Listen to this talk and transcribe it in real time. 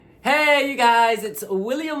Hey you guys, it's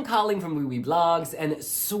William calling from Wee Wee Blogs, and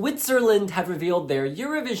Switzerland have revealed their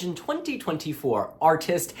Eurovision 2024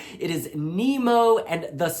 artist. It is Nemo, and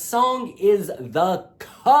the song is The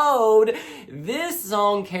Code. This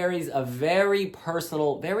song carries a very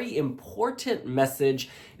personal, very important message.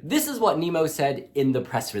 This is what Nemo said in the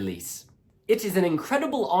press release. It is an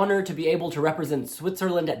incredible honor to be able to represent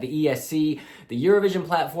Switzerland at the ESC. The Eurovision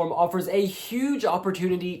platform offers a huge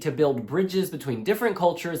opportunity to build bridges between different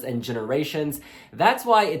cultures and generations. That's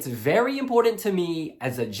why it's very important to me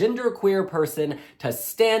as a genderqueer person to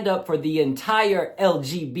stand up for the entire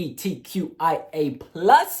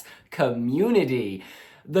LGBTQIA+ community.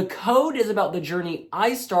 The Code is about the journey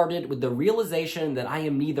I started with the realization that I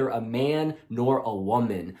am neither a man nor a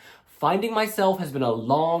woman. Finding myself has been a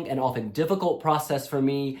long and often difficult process for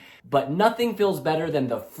me, but nothing feels better than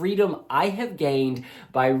the freedom I have gained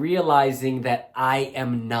by realizing that I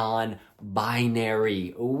am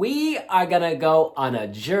non-binary. We are gonna go on a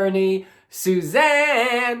journey.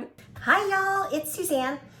 Suzanne! Hi y'all, it's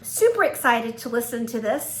Suzanne. Super excited to listen to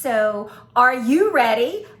this, so are you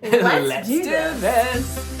ready? Let's do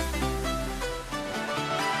this.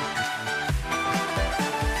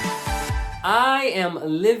 I am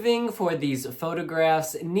living for these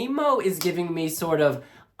photographs. Nemo is giving me sort of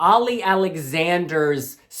Ollie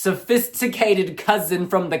Alexander's sophisticated cousin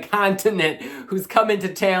from the continent who's come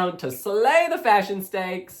into town to slay the fashion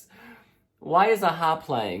stakes. Why is Aha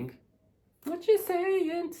playing? What you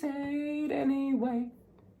saying, say it anyway.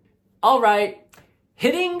 All right,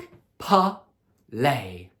 hitting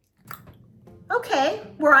play. Okay,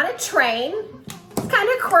 we're on a train. Kind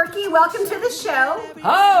of quirky. Welcome to the show.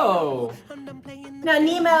 Oh! Now,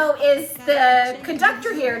 Nemo is the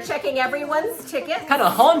conductor here, checking everyone's tickets. Kind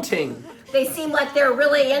of haunting. They seem like they're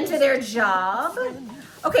really into their job.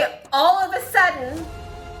 Okay, all of a sudden,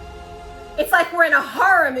 it's like we're in a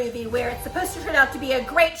horror movie where it's supposed to turn out to be a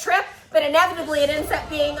great trip, but inevitably it ends up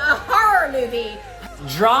being a horror movie.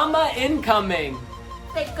 Drama incoming.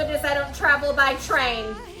 Thank goodness I don't travel by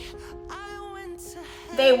train.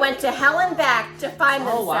 They went to hell and back to find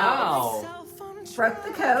themselves. Oh, wow. Broke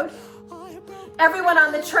the code. Everyone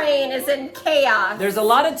on the train is in chaos. There's a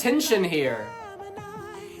lot of tension here.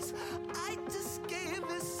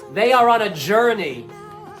 They are on a journey.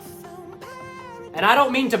 And I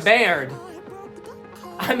don't mean to Baird.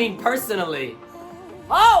 I mean personally.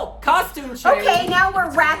 Oh, costume change. Okay, now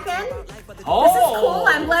we're rapping. Oh. This is cool.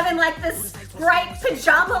 I'm loving like this bright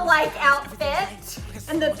pajama-like outfit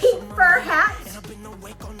and the pink fur hat.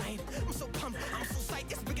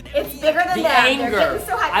 It's bigger than the that. Anger. They're getting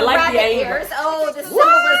so high. I like rabbit the anger. Ears. Oh, the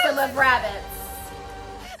symbolism of rabbits.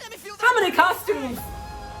 How many costumes?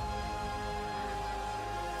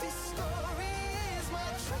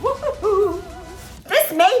 Woo-hoo-hoo.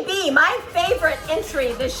 This may be my favorite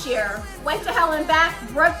entry this year. Went to hell and back,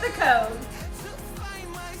 broke the code.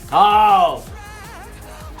 Oh.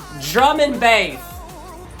 Drum and bass.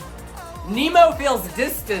 Nemo feels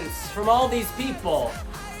distance from all these people.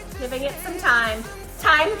 Giving it some time.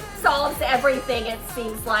 Time solves everything, it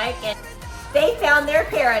seems like. And they found their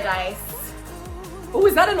paradise. Ooh,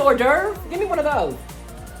 is that an hors d'oeuvre? Give me one of those.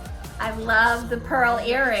 I love the pearl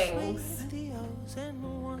earrings.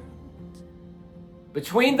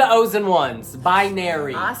 Between the O's and ones.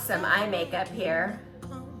 Binary. Awesome eye makeup here.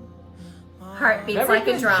 Heart beats Very like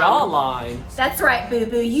a good drum. jawline. That's right,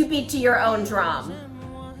 boo-boo. You beat to your own drum.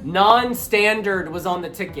 Non-standard was on the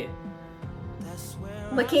ticket.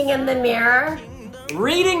 Looking in the mirror.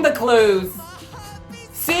 Reading the clues.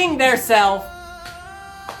 Seeing their self.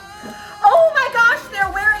 Oh my gosh, they're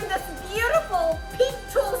wearing this beautiful pink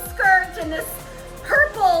tulle skirt and this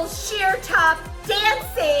purple sheer top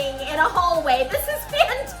dancing in a hallway. This is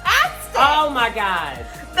fantastic. Oh my God.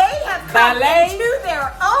 They have come Ballet into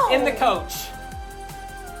their own. in the coach.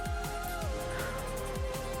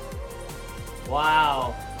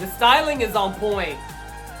 Wow. The styling is on point.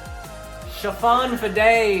 Chiffon for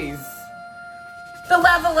days. The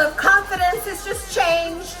level of confidence has just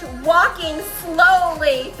changed. Walking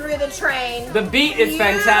slowly through the train. The beat is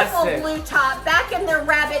fantastic. Beautiful blue top, back in their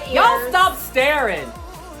rabbit ears. Y'all stop staring.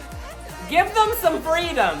 Give them some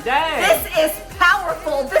freedom, dang. This is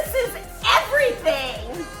powerful. This is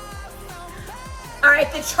everything. All right,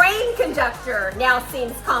 the train conductor now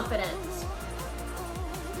seems confident.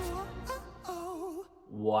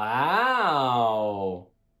 Wow.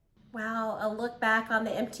 Wow, a look back on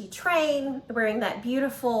the empty train, wearing that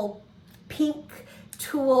beautiful pink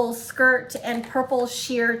tulle skirt and purple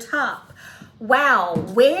sheer top. Wow,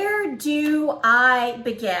 where do I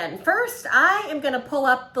begin? First, I am gonna pull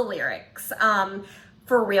up the lyrics.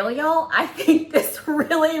 For real, y'all, I think this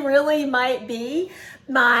really might be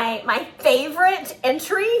my favorite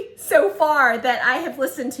entry so far that I have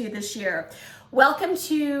listened to this year. Welcome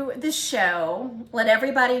to the show. Let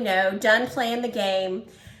everybody know, done playing the game.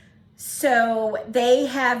 So they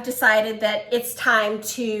have decided that it's time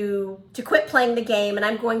to quit playing the game, and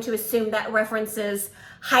I'm going to assume that references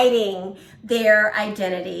hiding their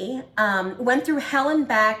identity. Went through hell and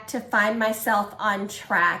back to find myself on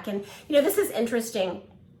track. And this is interesting.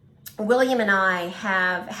 William and I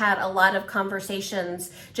have had a lot of conversations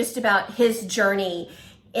just about his journey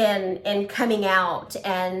in coming out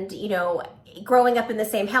and, growing up in the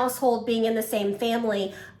same household, being in the same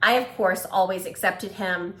family. I, of course, always accepted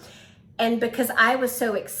him. And because I was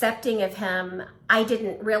so accepting of him, I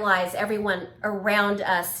didn't realize everyone around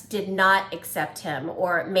us did not accept him.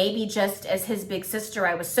 Or maybe just as his big sister,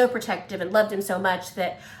 I was so protective and loved him so much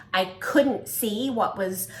that I couldn't see what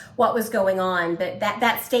was going on. But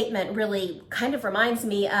that statement really kind of reminds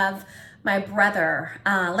me of my brother.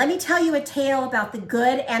 Let me tell you a tale about the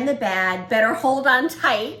good and the bad. Better hold on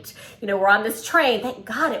tight. We're on this train. Thank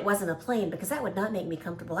God it wasn't a plane, because that would not make me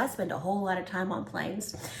comfortable. I spend a whole lot of time on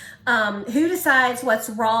planes. Who decides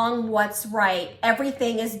what's wrong, what's right?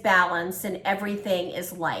 Everything is balance and everything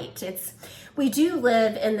is light. We do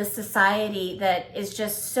live in this society that is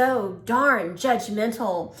just so darn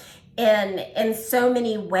judgmental in so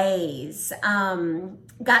many ways.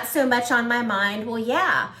 Got so much on my mind. Well,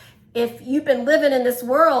 yeah. If you've been living in this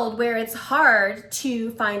world where it's hard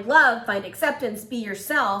to find love, find acceptance, be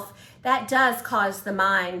yourself, that does cause the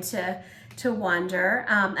mind to wander.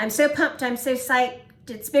 I'm so pumped. I'm so psyched.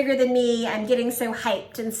 It's bigger than me. I'm getting so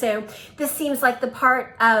hyped. And so this seems like the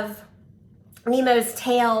part of Nemo's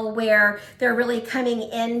tale where they're really coming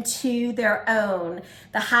into their own,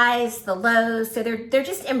 the highs, the lows. So they're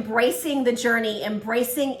just embracing the journey,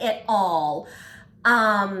 embracing it all.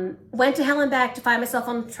 Went to hell and back to find myself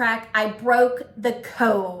on track. I broke the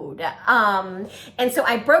code. And so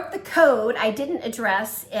I broke the code. I didn't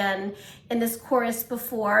address in this chorus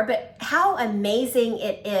before, but how amazing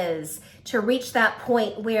it is to reach that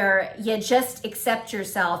point where you just accept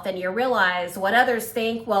yourself and you realize what others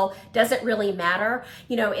think, well, doesn't really matter.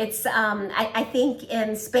 It's, I think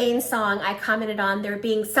in Spain's song, I commented on there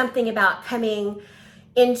being something about coming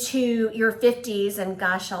into your 50s, and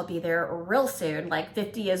gosh, I'll be there real soon. Like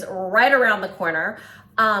 50 is right around the corner,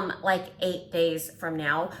 like 8 days from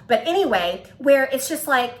now. But anyway, where it's just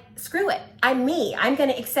like, screw it. I'm me. I'm going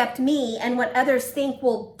to accept me, and what others think,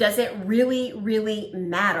 well, does it really, really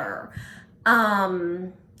matter?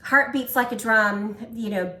 Heart beats like a drum,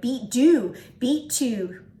 beat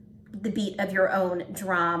to the beat of your own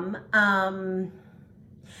drum.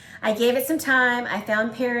 I gave it some time. I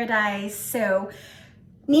found paradise. So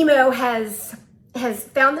Nemo has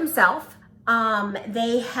found themselves.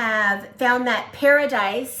 They have found that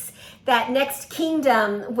paradise, that next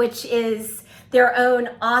kingdom, which is their own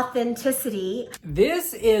authenticity.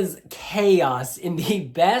 This is chaos in the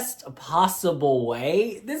best possible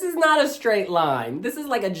way. This is not a straight line. This is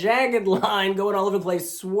like a jagged line going all over the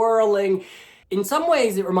place, swirling. In some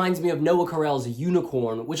ways, it reminds me of Noah Carell's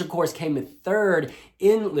Unicorn, which of course came third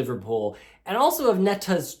in Liverpool, and also of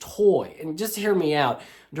Netta's Toy. And just hear me out.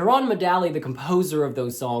 Duran Medali, the composer of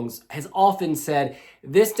those songs, has often said,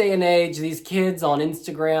 this day and age, these kids on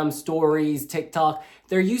Instagram, stories, TikTok,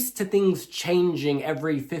 they're used to things changing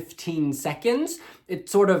every 15 seconds.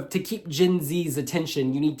 It's sort of, to keep Gen Z's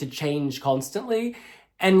attention, you need to change constantly.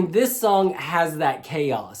 And this song has that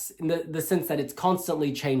chaos in the sense that it's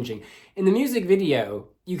constantly changing. In the music video,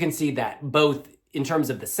 you can see that both in terms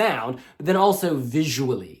of the sound, but then also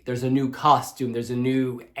visually. There's a new costume, there's a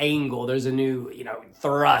new angle, there's a new,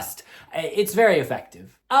 thrust. It's very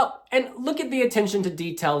effective. Oh, and look at the attention to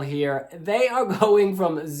detail here. They are going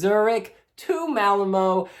from Zurich to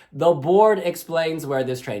Malmo. The board explains where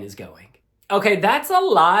this train is going. Okay, that's a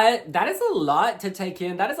lot. That is a lot to take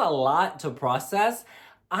in. That is a lot to process.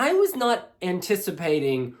 I was not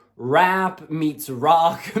anticipating rap meets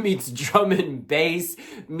rock meets drum and bass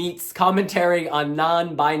meets commentary on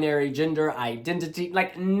non-binary gender identity.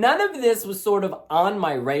 Like, none of this was sort of on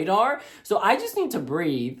my radar. So I just need to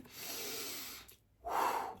breathe.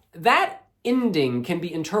 That ending can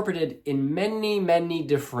be interpreted in many, many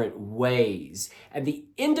different ways. At the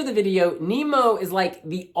end of the video, Nemo is like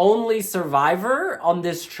the only survivor on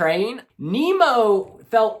this train. Nemo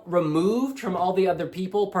felt removed from all the other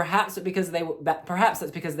people, perhaps that's because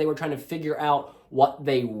they were trying to figure out what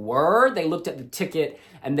they were. They looked at the ticket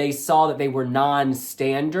and they saw that they were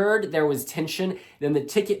non-standard. There was tension. Then the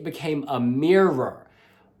ticket became a mirror.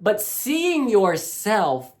 But seeing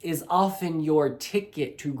yourself is often your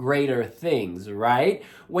ticket to greater things, right?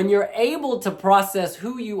 When you're able to process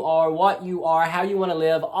who you are, how you want to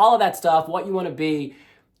live, all of that stuff, what you want to be,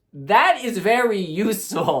 that is very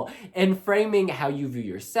useful in framing how you view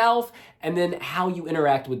yourself and then how you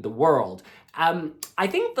interact with the world. I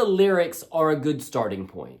think the lyrics are a good starting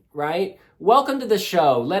point, right? Welcome to the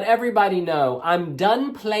show. Let everybody know I'm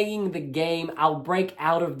done playing the game. I'll break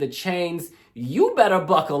out of the chains. You better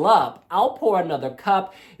buckle up. I'll pour another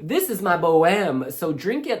cup. This is my bohème, so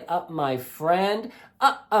drink it up, my friend.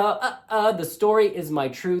 The story is my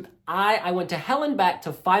truth. I went to hell and back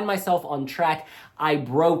to find myself on track. I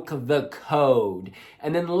broke the code.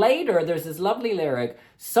 And then later, there's this lovely lyric,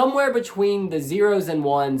 somewhere between the zeros and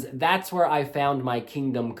ones, that's where I found my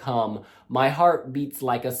kingdom come. My heart beats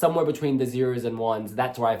like a somewhere between the zeros and ones,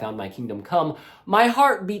 that's where I found my kingdom come. My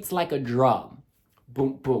heart beats like a drum.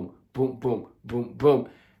 Boom, boom, boom, boom, boom, boom.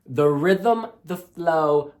 The rhythm, the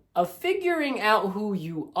flow of figuring out who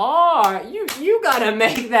you are, you gotta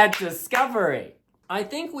make that discovery. I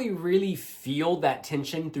think we really feel that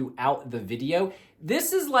tension throughout the video.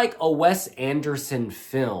 This is like a Wes Anderson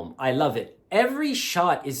film. I love it. Every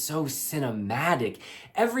shot is so cinematic.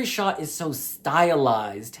 Every shot is so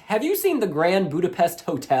stylized. Have you seen the Grand Budapest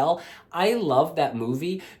Hotel? I love that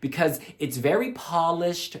movie because it's very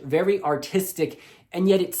polished, very artistic, and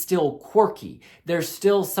yet it's still quirky. There's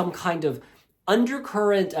still some kind of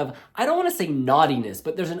undercurrent of, I don't want to say naughtiness,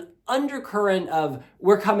 but there's an undercurrent of,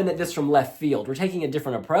 we're coming at this from left field. We're taking a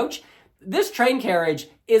different approach. This train carriage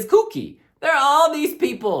is kooky. There are all these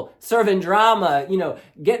people serving drama,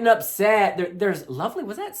 getting upset. There's lovely,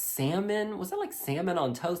 was that salmon? Was that like salmon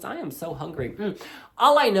on toast? I am so hungry.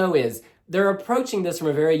 All I know is they're approaching this from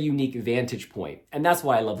a very unique vantage point. And that's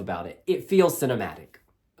what I love about it. It feels cinematic.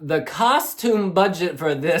 The costume budget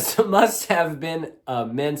for this must have been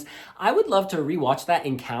immense. I would love to rewatch that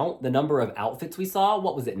and count the number of outfits we saw.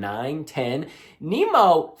 What was it, 9, 10?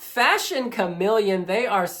 Nemo, fashion chameleon, they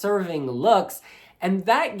are serving looks. And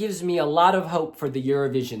that gives me a lot of hope for the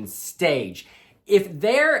Eurovision stage. If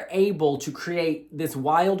they're able to create this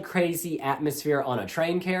wild, crazy atmosphere on a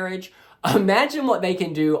train carriage, imagine what they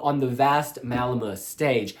can do on the vast Malmö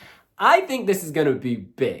stage. I think this is going to be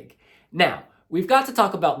big. Now, we've got to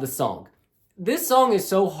talk about the song. This song is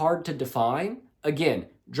so hard to define. Again,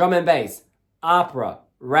 drum and bass, opera,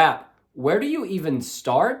 rap. Where do you even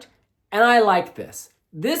start? And I like this.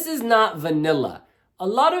 This is not vanilla. A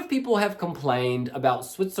lot of people have complained about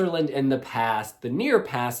Switzerland in the past, the near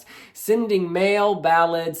past, sending male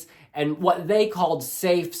ballads and what they called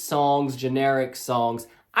safe songs, generic songs.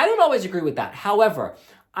 I don't always agree with that. However,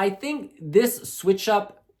 I think this switch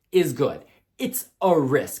up is good. It's a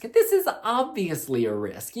risk. This is obviously a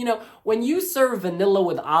risk. When you serve vanilla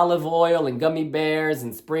with olive oil and gummy bears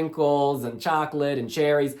and sprinkles and chocolate and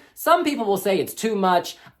cherries, some people will say it's too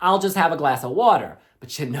much. I'll just have a glass of water.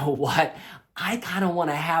 But you know what? I kind of want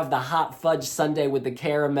to have the hot fudge sundae with the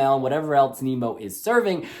caramel and whatever else Nemo is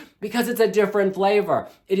serving because it's a different flavor.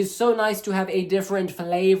 It is so nice to have a different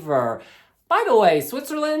flavor. By the way,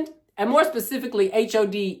 Switzerland, and more specifically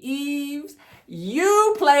HOD Eves,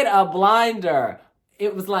 you played a blinder.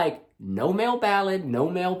 It was like, no male ballad, no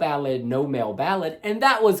male ballad, no male ballad, and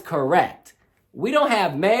that was correct. We don't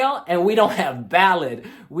have male and we don't have ballad.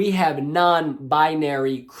 We have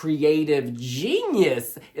non-binary creative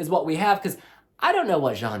genius is what we have, because I don't know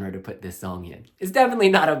what genre to put this song in. It's definitely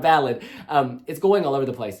not a ballad. It's going all over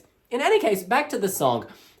the place. In any case, back to the song.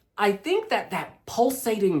 I think that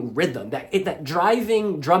pulsating rhythm, that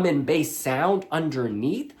driving drum and bass sound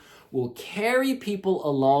underneath will carry people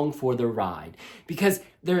along for the ride because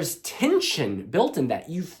there's tension built in that.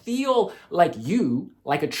 You feel like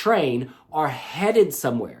like a train, are headed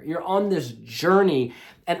somewhere. You're on this journey,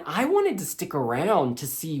 and I wanted to stick around to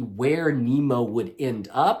see where Nemo would end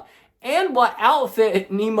up and what outfit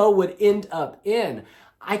Nemo would end up in.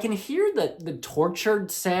 I can hear the tortured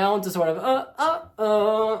sound, to sort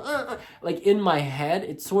of like in my head.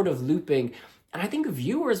 It's sort of looping. And I think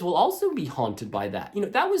viewers will also be haunted by that.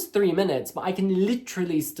 That was 3 minutes, but I can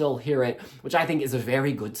literally still hear it, which I think is a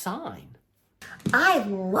very good sign. I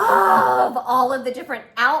love all of the different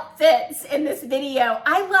outfits in this video.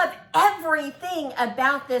 I love everything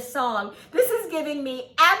about this song. This is giving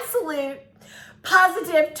me absolute,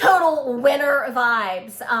 positive, total winner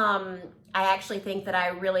vibes. I actually think that I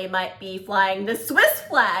really might be flying the Swiss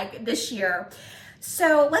flag this year.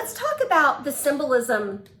 So let's talk about the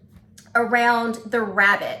symbolism around the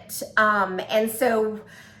rabbit. And so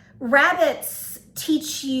rabbits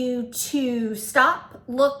teach you to stop,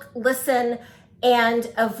 look, listen,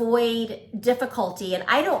 and avoid difficulty. And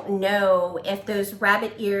I don't know if those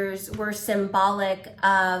rabbit ears were symbolic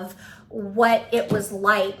of what it was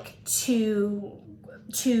like to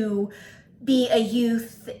be a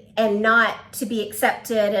youth and not to be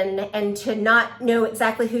accepted and to not know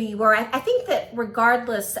exactly who you were. I think that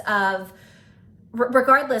regardless,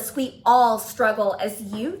 we all struggle as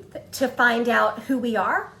youth to find out who we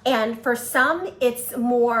are. And for some, it's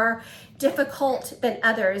more difficult than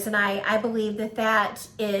others. And I believe that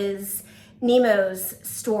is Nemo's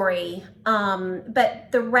story.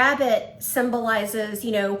 But the rabbit symbolizes,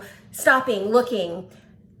 stopping, looking,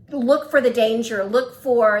 look for the danger, look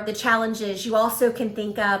for the challenges. You also can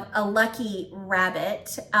think of a lucky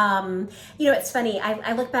rabbit. It's funny.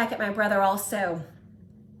 I look back at my brother also,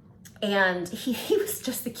 and he was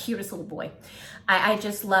just the cutest little boy. I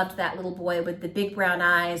just loved that little boy with the big brown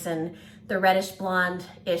eyes and the reddish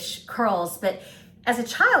blonde-ish curls. But as a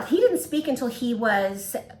child, he didn't speak until he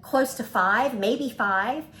was close to 5, maybe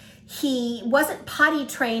 5. He wasn't potty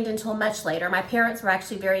trained until much later. My parents were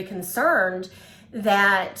actually very concerned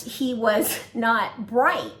that he was not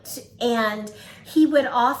bright, and he would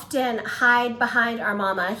often hide behind our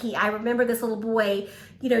mama. I remember this little boy,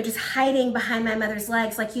 just hiding behind my mother's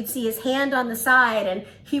legs. Like, you'd see his hand on the side and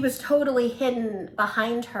he was totally hidden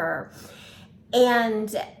behind her.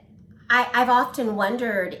 And I've often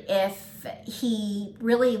wondered if he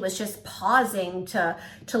really was just pausing to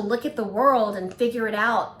look at the world and figure it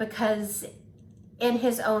out, because in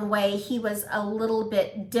his own way, he was a little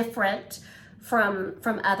bit different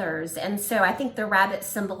from others. And so I think the rabbit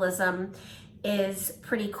symbolism is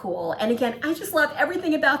pretty cool. And again, I just love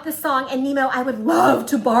everything about this song. And Nemo, I would love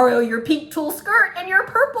to borrow your pink tulle skirt and your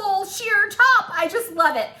purple sheer top. I just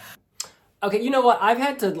love it. Okay, you know what? I've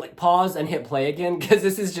had to pause and hit play again because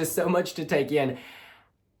this is just so much to take in.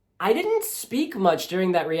 I didn't speak much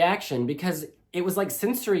during that reaction because it was like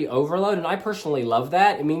sensory overload, and I personally love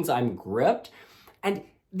that. It means I'm gripped. And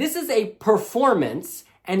this is a performance,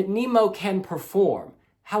 and Nemo can perform.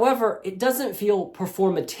 However, it doesn't feel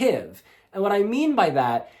performative. And what I mean by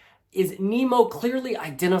that is Nemo clearly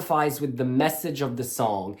identifies with the message of the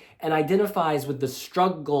song and identifies with the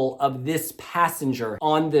struggle of this passenger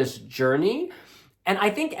on this journey. And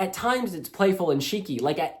I think at times it's playful and cheeky.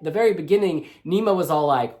 Like at the very beginning, Nemo was all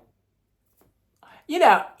like,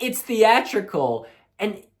 it's theatrical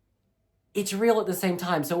and it's real at the same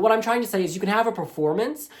time. So what I'm trying to say is you can have a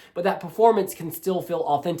performance, but that performance can still feel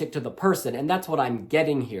authentic to the person. And that's what I'm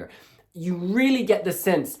getting here. You really get the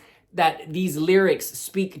sense that these lyrics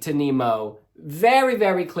speak to Nemo very,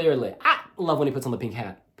 very clearly. I love when he puts on the pink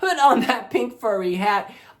hat. Put on that pink furry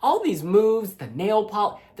hat. All these moves, the nail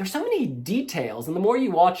polish. There's so many details, and the more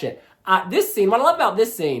you watch it, this scene, what I love about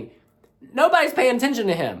this scene, nobody's paying attention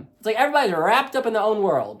to him. It's like everybody's wrapped up in their own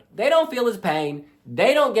world. They don't feel his pain.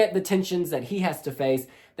 They don't get the tensions that he has to face.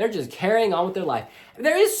 They're just carrying on with their life.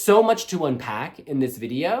 There is so much to unpack in this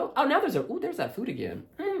video. Oh, now there's that food again.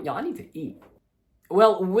 Y'all, I need to eat.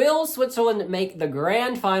 Well, will Switzerland make the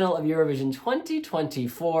grand final of Eurovision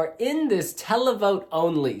 2024 in this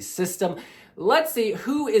televote-only system? Let's see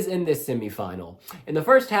who is in this semifinal. In the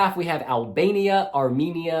first half, we have Albania,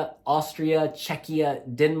 Armenia, Austria, Czechia,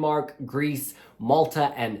 Denmark, Greece,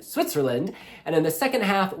 Malta, and Switzerland. And in the second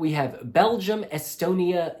half, we have Belgium,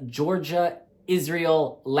 Estonia, Georgia,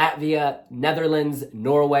 Israel, Latvia, Netherlands,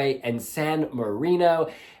 Norway, and San Marino.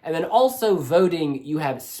 And then also voting, you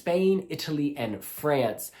have Spain, Italy, and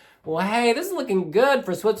France. Well, hey, this is looking good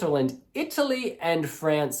for Switzerland. Italy and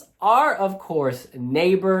France are, of course,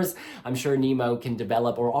 neighbors. I'm sure Nemo can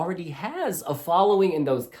develop or already has a following in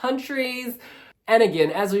those countries. And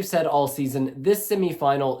again, as we've said all season, this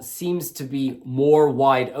semifinal seems to be more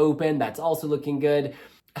wide open. That's also looking good.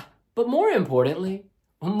 But more importantly,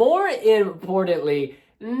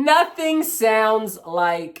 nothing sounds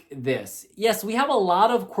like this. Yes, we have a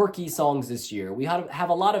lot of quirky songs this year. We have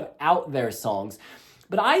a lot of out there songs.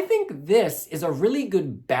 But I think this is a really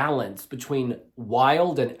good balance between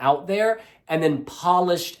wild and out there and then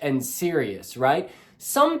polished and serious, right?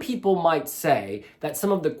 Some people might say that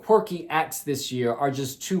some of the quirky acts this year are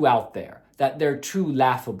just too out there, that they're too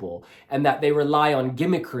laughable, and that they rely on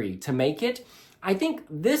gimmickry to make it. I think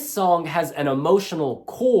this song has an emotional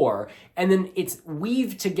core, and then it's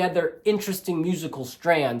weaved together interesting musical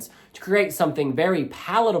strands to create something very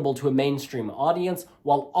palatable to a mainstream audience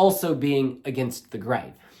while also being against the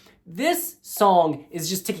grain. This song is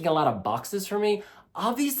just ticking a lot of boxes for me.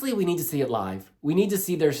 Obviously, we need to see it live. We need to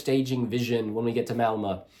see their staging vision when we get to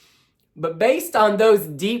Malmö. But based on those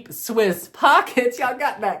deep Swiss pockets, y'all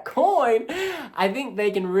got that coin, I think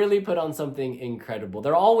they can really put on something incredible.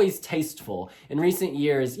 They're always tasteful. In recent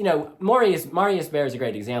years, you know, Marius Bear is a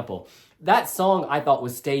great example. That song I thought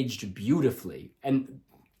was staged beautifully, and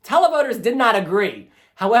televoters did not agree.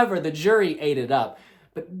 However, the jury ate it up.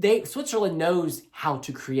 But Switzerland knows how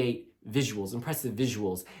to create visuals, impressive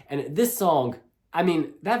visuals. And this song, I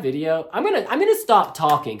mean, that video, I'm gonna stop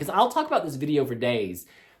talking because I'll talk about this video for days.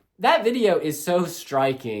 That video is so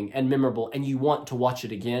striking and memorable, and you want to watch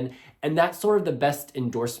it again. And that's sort of the best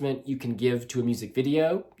endorsement you can give to a music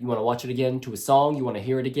video. You want to watch it again, to a song, you want to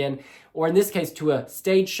hear it again, or in this case, to a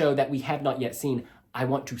stage show that we have not yet seen. I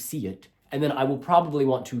want to see it, and then I will probably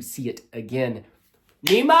want to see it again.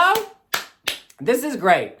 Nemo, this is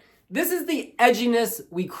great. This is the edginess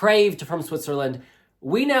we craved from Switzerland.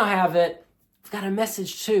 We now have it. I've got a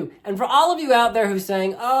message too. And for all of you out there who's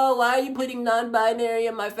saying, oh, why are you putting non-binary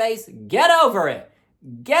in my face? Get over it.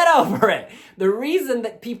 Get over it. The reason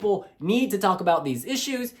that people need to talk about these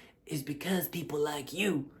issues is because people like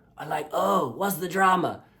you are like, oh, what's the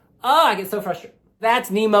drama? Oh, I get so frustrated.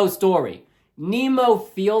 That's Nemo's story. Nemo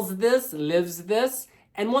feels this, lives this,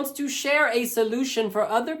 and wants to share a solution for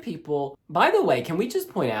other people. By the way, can we just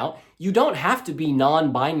point out, you don't have to be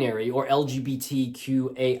non-binary or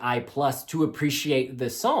LGBTQAI+ to appreciate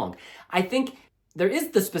this song. I think there is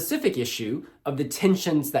the specific issue of the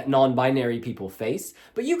tensions that non-binary people face,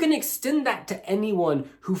 but you can extend that to anyone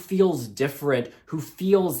who feels different, who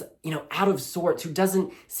feels, out of sorts, who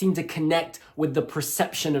doesn't seem to connect with the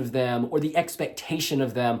perception of them or the expectation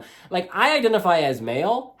of them. Like, I identify as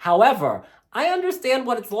male, however, I understand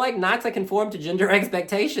what it's like not to conform to gender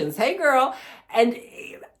expectations. Hey, girl. And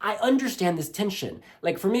I understand this tension.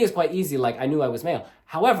 Like, for me, it's quite easy. Like, I knew I was male.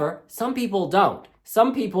 However, some people don't.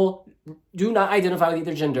 Some people do not identify with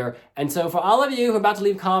either gender. And so for all of you who are about to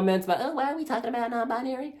leave comments about, oh, why are we talking about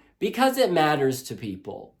non-binary? Because it matters to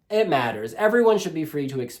people. It matters. Everyone should be free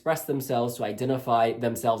to express themselves, to identify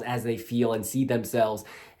themselves as they feel and see themselves.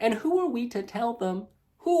 And who are we to tell them?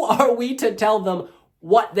 Who are we to tell them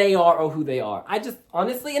what they are or who they are? I just,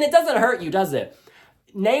 honestly, and it doesn't hurt you, does it?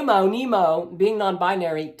 Nemo, being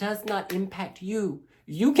non-binary does not impact you.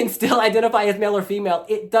 You can still identify as male or female.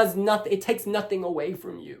 It does nothing. It takes nothing away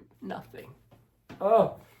from you. Nothing.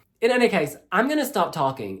 Oh. In any case, I'm going to stop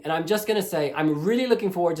talking, and I'm just going to say I'm really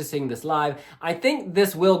looking forward to seeing this live. I think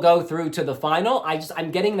this will go through to the final.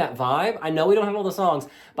 I'm getting that vibe. I know we don't have all the songs,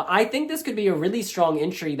 but I think this could be a really strong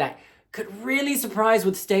entry that could really surprise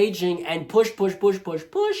with staging and push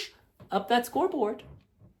up that scoreboard.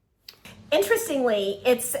 Interestingly,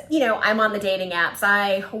 it's, I'm on the dating apps.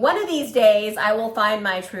 One of these days, I will find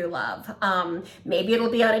my true love. Maybe it'll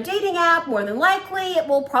be on a dating app. More than likely, it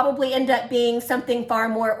will probably end up being something far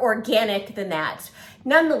more organic than that.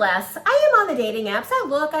 Nonetheless, I am on the dating apps. I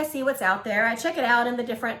look, I see what's out there. I check it out in the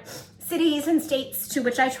different cities and states to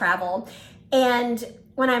which I travel. And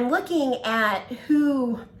when I'm looking at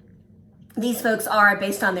who these folks are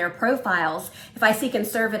based on their profiles, if I see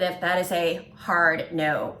conservative, that is a hard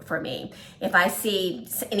no for me. If I see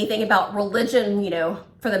anything about religion,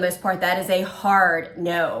 for the most part, that is a hard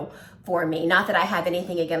no for me. Not that I have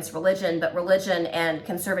anything against religion, but religion and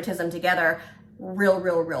conservatism together,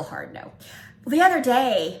 real hard no. The other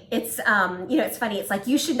day, it's, it's funny. It's like,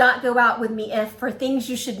 you should not go out with me if for things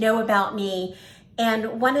you should know about me.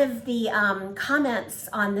 And one of the comments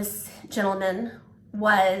on this gentleman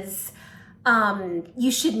was, you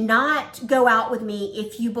should not go out with me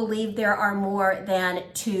if you believe there are more than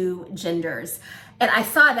two genders. And I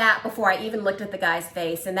saw that before I even looked at the guy's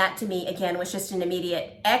face. And that to me, again, was just an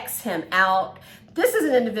immediate X him out. This is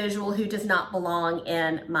an individual who does not belong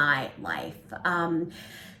in my life.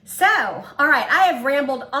 So, all right, I have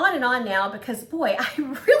rambled on and on now because, boy, I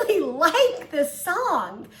really like this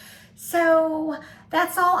song. So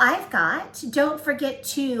that's all I've got. Don't forget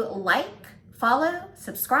to like, follow,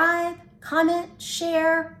 subscribe, comment,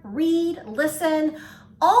 share, read, listen,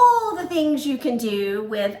 all the things you can do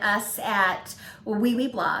with us at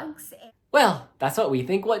Blogs. Well, that's what we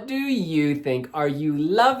think. What do you think? Are you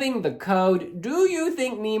loving the code? Do you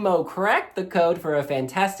think Nemo cracked the code for a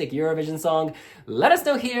fantastic Eurovision song? Let us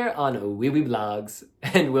know here on Blogs,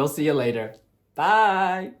 and we'll see you later.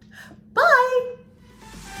 Bye. Bye.